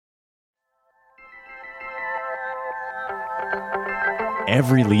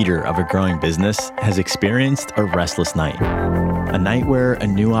Every leader of a growing business has experienced a restless night. A night where a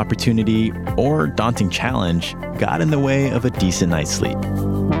new opportunity or daunting challenge got in the way of a decent night's sleep.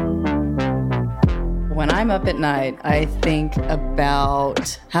 When I'm up at night, I think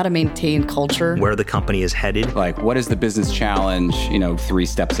about how to maintain culture. Where the company is headed. Like, what is the business challenge, 3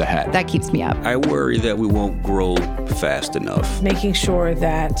 steps ahead? That keeps me up. I worry that we won't grow fast enough. Making sure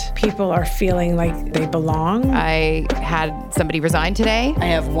that people are feeling like they belong. I had somebody resign today. I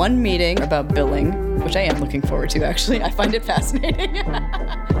have one meeting about billing, which I am looking forward to, actually. I find it fascinating.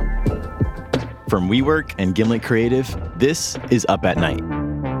 From WeWork and Gimlet Creative, this is Up at Night.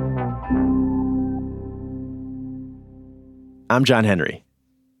 I'm John Henry.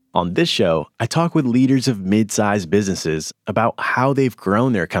 On this show, I talk with leaders of mid-sized businesses about how they've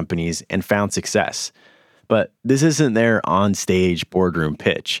grown their companies and found success. But this isn't their on-stage boardroom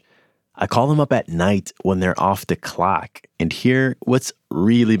pitch. I call them up at night when they're off the clock and hear what's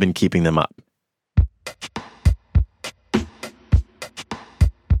really been keeping them up.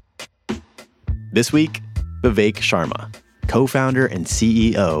 This week, Vivek Sharma, co-founder and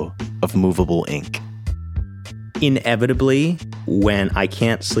CEO of Movable Ink. Inevitably, when I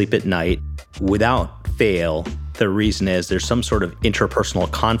can't sleep at night, without fail, the reason is there's some sort of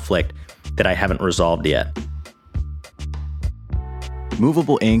interpersonal conflict that I haven't resolved yet.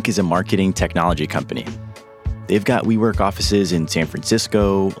 Movable Ink is a marketing technology company. They've got WeWork offices in San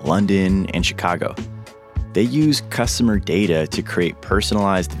Francisco, London, and Chicago. They use customer data to create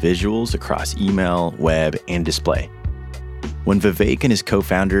personalized visuals across email, web, and display. When Vivek and his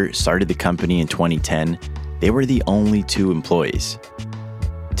co-founder started the company in 2010, they were the only 2 employees.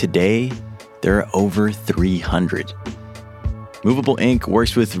 Today, there are over 300. Movable Ink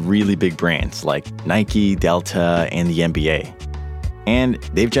works with really big brands like Nike, Delta, and the NBA. And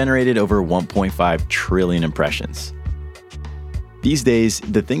they've generated over 1.5 trillion impressions. These days,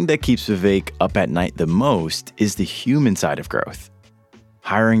 the thing that keeps Vivek up at night the most is the human side of growth.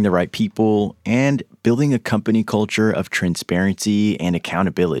 Hiring the right people and building a company culture of transparency and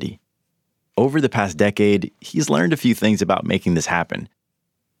accountability. Over the past decade, he's learned a few things about making this happen.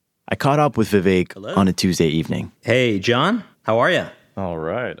 I caught up with Vivek on a Tuesday evening. Hey, John, how are you? All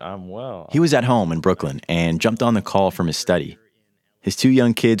right, I'm well. He was at home in Brooklyn and jumped on the call from his study. His 2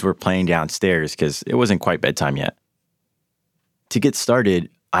 young kids were playing downstairs because it wasn't quite bedtime yet. To get started,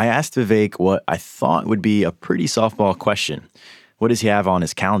 I asked Vivek what I thought would be a pretty softball question. What does he have on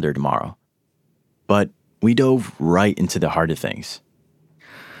his calendar tomorrow? But we dove right into the heart of things.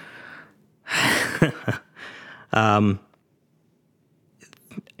 I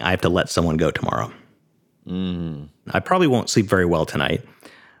have to let someone go tomorrow. I probably won't sleep very well tonight.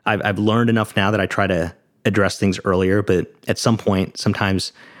 I've learned enough now that I try to address things earlier, but at some point,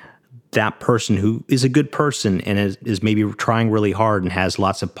 sometimes that person who is a good person and is maybe trying really hard and has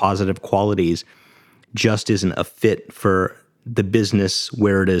lots of positive qualities just isn't a fit for the business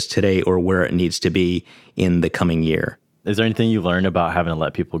where it is today or where it needs to be in the coming year. Is there anything you learned about having to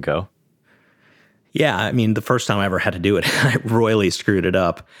let people go? Yeah, I mean, the first time I ever had to do it, I royally screwed it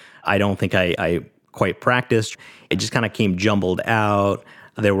up. I don't think I quite practiced. It just kind of came jumbled out.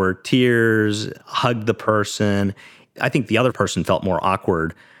 There were tears, hugged the person. I think the other person felt more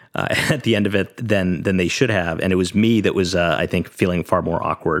awkward at the end of it than they should have. And it was me that was, I think, feeling far more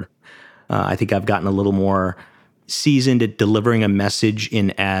awkward. I think I've gotten a little more seasoned at delivering a message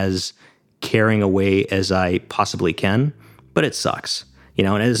in as caring a way as I possibly can, but it sucks.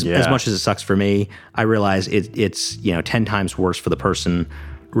 And as much as it sucks for me, I realize it's 10 times worse for the person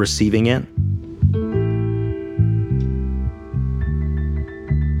receiving it.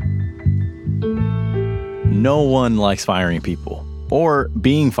 No one likes firing people or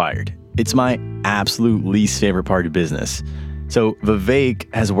being fired. It's my absolute least favorite part of business. So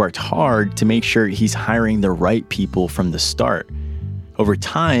Vivek has worked hard to make sure he's hiring the right people from the start. Over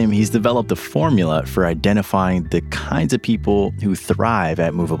time, he's developed a formula for identifying the kinds of people who thrive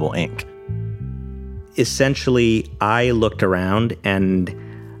at Movable Ink. Essentially, I looked around and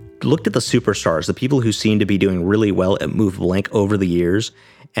looked at the superstars, the people who seem to be doing really well at Movable Ink over the years,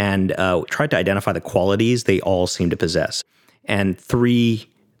 and tried to identify the qualities they all seem to possess. And three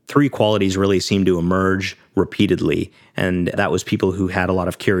qualities really seemed to emerge repeatedly, and that was people who had a lot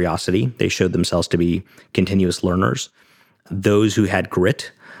of curiosity. They showed themselves to be continuous learners. Those who had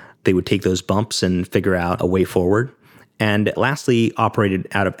grit, they would take those bumps and figure out a way forward. And lastly, operated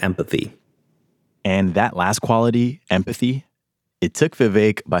out of empathy. And that last quality, empathy, it took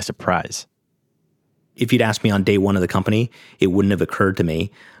Vivek by surprise. If you'd asked me on day one of the company, it wouldn't have occurred to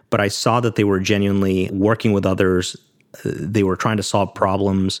me. But I saw that they were genuinely working with others. They were trying to solve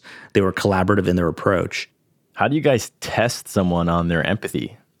problems. They were collaborative in their approach. How do you guys test someone on their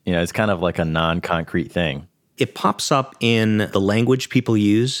empathy? It's kind of like a non-concrete thing. It pops up in the language people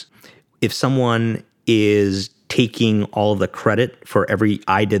use. If someone is taking all of the credit for every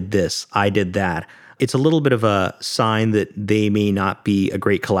I did this, I did that, it's a little bit of a sign that they may not be a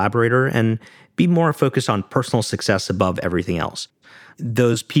great collaborator and be more focused on personal success above everything else.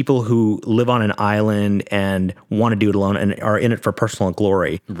 Those people who live on an island and want to do it alone and are in it for personal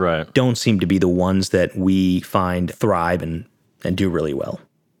glory don't seem to be the ones that we find thrive and do really well.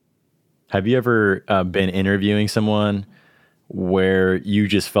 Have you ever been interviewing someone where you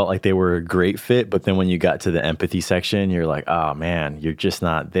just felt like they were a great fit, but then when you got to the empathy section, you're like, oh man, you're just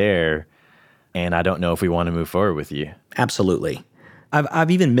not there, and I don't know if we want to move forward with you? Absolutely.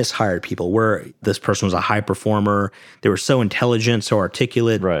 I've even mishired people where this person was a high performer. They were so intelligent, so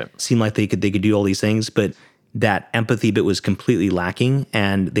articulate, seemed like they could do all these things, but that empathy bit was completely lacking,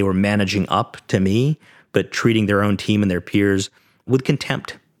 and they were managing up to me, but treating their own team and their peers with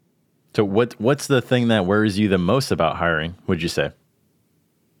contempt. So what's the thing that worries you the most about hiring, would you say?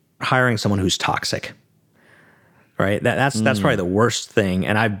 Hiring someone who's toxic. Right? That's probably the worst thing.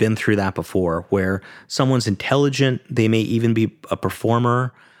 And I've been through that before, where someone's intelligent, they may even be a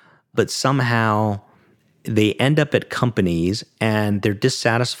performer, but somehow they end up at companies and they're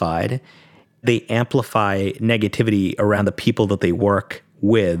dissatisfied. They amplify negativity around the people that they work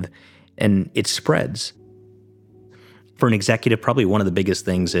with, and it spreads. For an executive, probably one of the biggest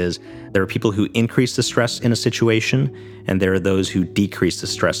things is there are people who increase the stress in a situation, and there are those who decrease the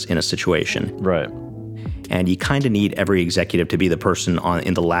stress in a situation. Right. And you kind of need every executive to be the person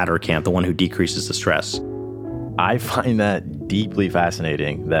in the latter camp, the one who decreases the stress. I find that deeply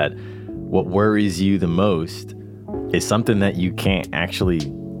fascinating, that what worries you the most is something that you can't actually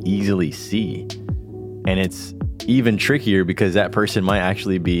easily see. And it's even trickier because that person might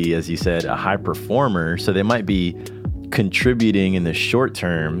actually be, as you said, a high performer. So they might be contributing in the short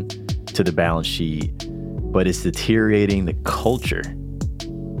term to the balance sheet, but it's deteriorating the culture.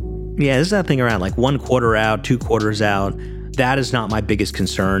 Yeah, there's that thing around like 1 quarter out, 2 quarters out. That is not my biggest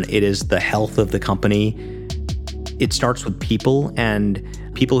concern. It is the health of the company. It starts with people, and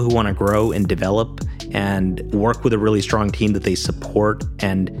people who want to grow and develop and work with a really strong team that they support,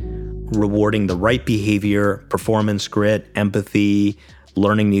 and rewarding the right behavior, performance, grit, empathy,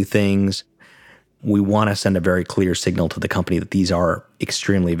 learning new things. We want to send a very clear signal to the company that these are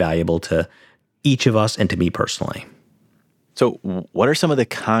extremely valuable to each of us and to me personally. So what are some of the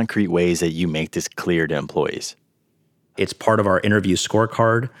concrete ways that you make this clear to employees? It's part of our interview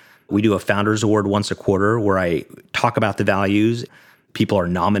scorecard. We do a Founders Award once a quarter where I talk about the values. People are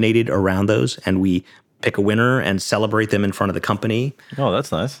nominated around those, and we pick a winner and celebrate them in front of the company. Oh,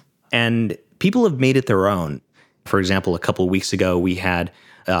 that's nice. And people have made it their own. For example, a couple of weeks ago, we had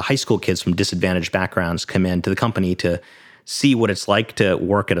high school kids from disadvantaged backgrounds come into the company to see what it's like to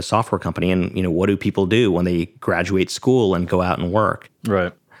work at a software company, and what do people do when they graduate school and go out and work.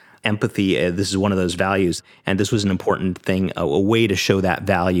 Right. Empathy, this is one of those values, and this was an important thing, a way to show that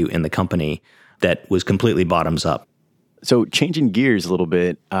value in the company that was completely bottoms up. So changing gears a little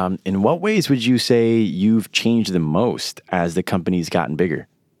bit, in what ways would you say you've changed the most as the company's gotten bigger?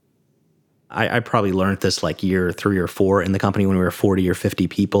 I probably learned this like year 3 or 4 in the company when we were 40 or 50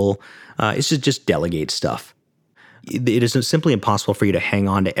 people. It's just delegate stuff. It is simply impossible for you to hang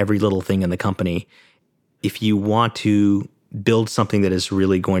on to every little thing in the company. If you want to build something that is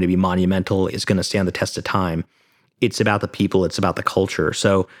really going to be monumental, is going to stand the test of time, it's about the people, it's about the culture.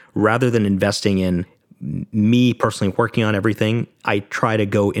 So rather than investing in me personally working on everything, I try to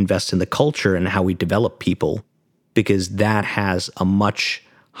go invest in the culture and how we develop people, because that has a much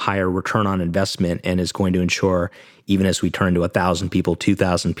higher return on investment and is going to ensure, even as we turn to 1,000 people,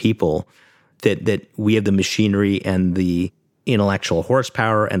 2,000 people, that we have the machinery and the intellectual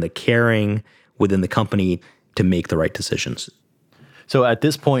horsepower and the caring within the company to make the right decisions. So at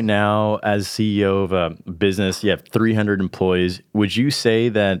this point now, as CEO of a business, you have 300 employees. Would you say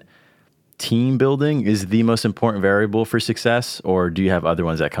that team building is the most important variable for success, or do you have other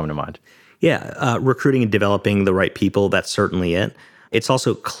ones that come to mind? Yeah, recruiting and developing the right people, that's certainly it. It's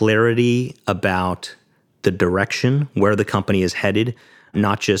also clarity about the direction, where the company is headed,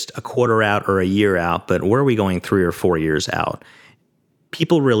 not just a quarter out or a year out, but where are we going 3 or 4 years out?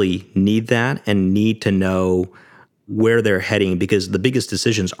 People really need that and need to know where they're heading, because the biggest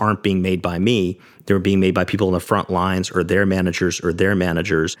decisions aren't being made by me. They're being made by people in the front lines or their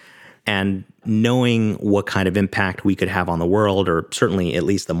managers. And knowing what kind of impact we could have on the world, or certainly at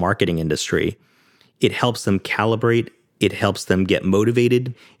least the marketing industry, it helps them calibrate, it helps them get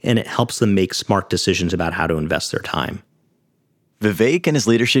motivated, and it helps them make smart decisions about how to invest their time. Vivek and his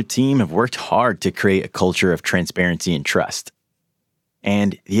leadership team have worked hard to create a culture of transparency and trust.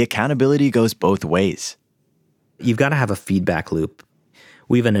 And the accountability goes both ways. You've got to have a feedback loop.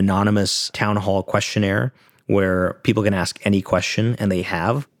 We have an anonymous town hall questionnaire where people can ask any question, and they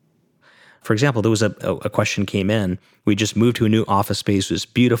have. For example, there was a question came in. We just moved to a new office space. It was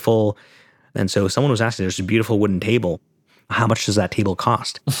beautiful. And so someone was asking, there's a beautiful wooden table. How much does that table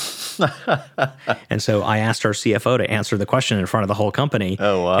cost? And so I asked our CFO to answer the question in front of the whole company.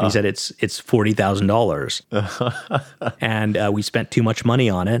 Oh, wow. And he said, it's $40,000. And we spent too much money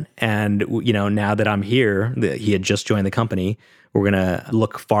on it. And, now that I'm here, he had just joined the company, we're going to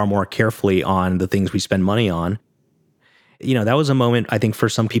look far more carefully on the things we spend money on. That was a moment, I think, for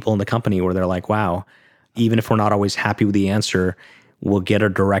some people in the company where they're like, wow, even if we're not always happy with the answer, we'll get a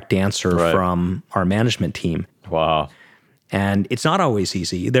direct answer from our management team. Wow. And it's not always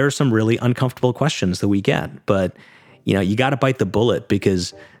easy. There are some really uncomfortable questions that we get, but you got to bite the bullet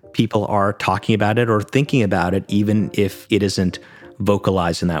because people are talking about it or thinking about it, even if it isn't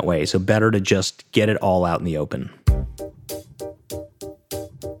vocalized in that way. So better to just get it all out in the open.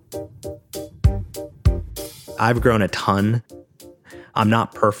 I've grown a ton. I'm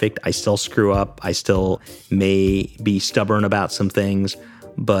not perfect. I still screw up. I still may be stubborn about some things,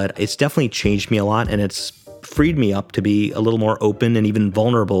 but it's definitely changed me a lot, and it's freed me up to be a little more open and even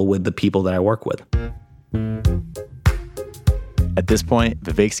vulnerable with the people that I work with. At this point,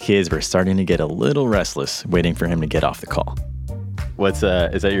 Vivek's kids were starting to get a little restless, waiting for him to get off the call. What's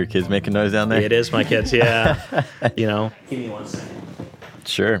is that your kids making noise down there? It is my kids, yeah. Give me 1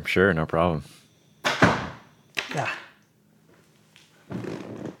 second. Sure, no problem. Yeah.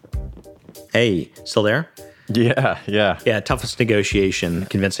 Hey, still there? Yeah. Yeah, toughest negotiation,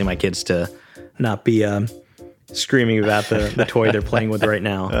 convincing my kids to not be screaming about the toy they're playing with right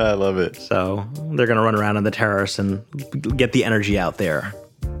now. I love it. So they're going to run around on the terrace and get the energy out there.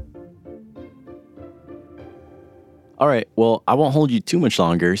 All right, well, I won't hold you too much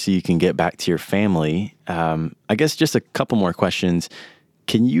longer so you can get back to your family. I guess just a couple more questions.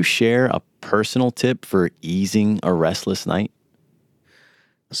 Can you share a personal tip for easing a restless night?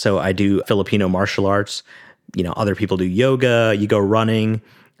 So I do Filipino martial arts. Other people do yoga, you go running.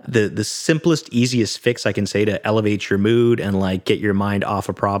 The simplest, easiest fix I can say to elevate your mood and get your mind off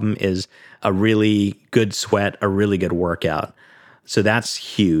a problem is a really good sweat, a really good workout. So that's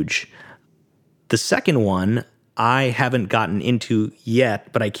huge. The second one I haven't gotten into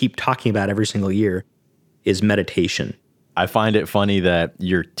yet, but I keep talking about every single year, is meditation. I find it funny that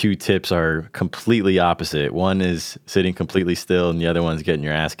your two tips are completely opposite. One is sitting completely still, and the other one's getting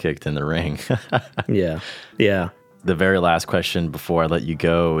your ass kicked in the ring. Yeah. The very last question before I let you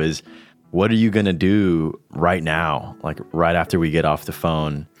go is, what are you going to do right now, right after we get off the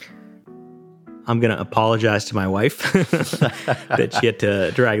phone? I'm going to apologize to my wife that she had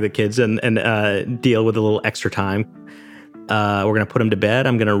to drag the kids and deal with a little extra time. We're going to put them to bed.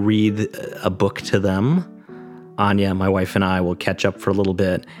 I'm going to read a book to them. Anya, my wife, and I will catch up for a little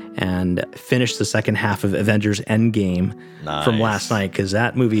bit and finish the second half of Avengers Endgame from last night, because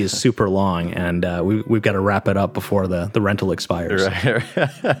that movie is super long, and we've got to wrap it up before the rental expires. Right.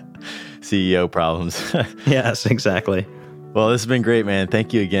 CEO problems. Yes, exactly. Well, this has been great, man.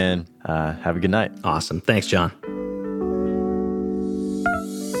 Thank you again. Have a good night. Awesome. Thanks, John.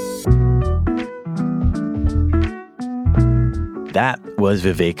 That was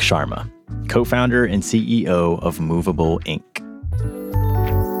Vivek Sharma, co-founder and CEO of Movable Inc.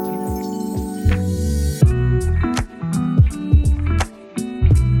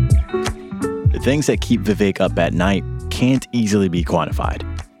 The things that keep Vivek up at night can't easily be quantified.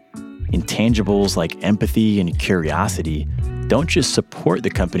 Intangibles like empathy and curiosity don't just support the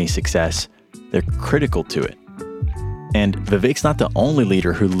company's success, they're critical to it. And Vivek's not the only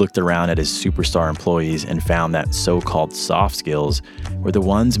leader who looked around at his superstar employees and found that so-called soft skills were the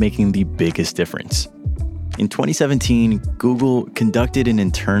ones making the biggest difference. In 2017, Google conducted an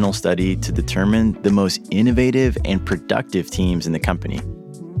internal study to determine the most innovative and productive teams in the company.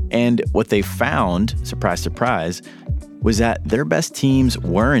 And what they found, surprise, surprise, was that their best teams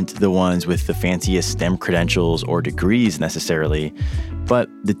weren't the ones with the fanciest STEM credentials or degrees necessarily, but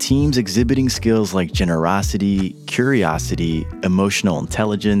the teams exhibiting skills like generosity, curiosity, emotional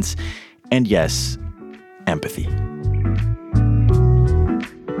intelligence, and yes, empathy.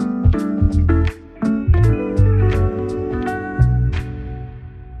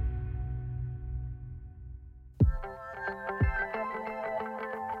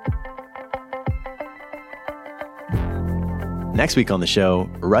 Next week on the show,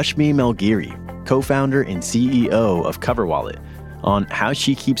 Rashmi Melgiri, co-founder and CEO of CoverWallet, on how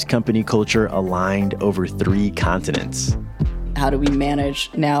she keeps company culture aligned over 3 continents. how do we manage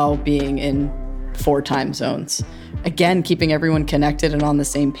now being in 4 time zones? Again, keeping everyone connected and on the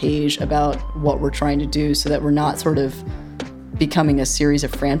same page about what we're trying to do so that we're not sort of becoming a series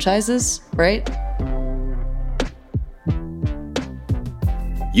of franchises, right?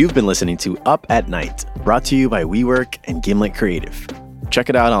 You've been listening to Up at Night, brought to you by WeWork and Gimlet Creative. Check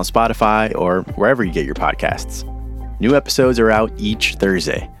it out on Spotify or wherever you get your podcasts. New episodes are out each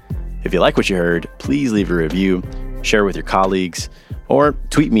Thursday. If you like what you heard, please leave a review, share with your colleagues, or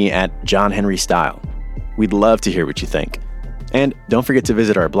tweet me at John Henry Style. We'd love to hear what you think. And don't forget to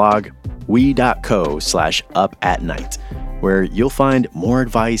visit our blog, we.co/upatnight, where you'll find more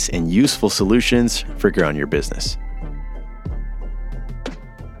advice and useful solutions for growing your business.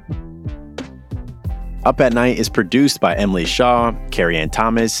 Up at Night is produced by Emily Shaw, Carrie Ann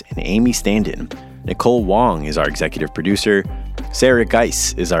Thomas, and Amy Standen. Nicole Wong is our executive producer. Sarah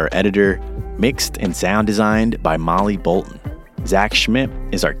Geis is our editor. Mixed and sound designed by Molly Bolton. Zach Schmidt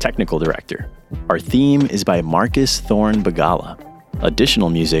is our technical director. Our theme is by Marcus Thorne Bagala.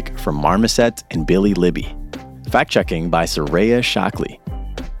 Additional music from Marmoset and Billy Libby. Fact-checking by Soraya Shockley.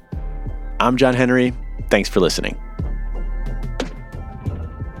 I'm John Henry. Thanks for listening.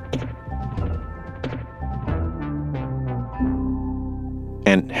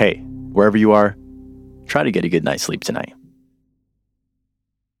 And hey, wherever you are, try to get a good night's sleep tonight.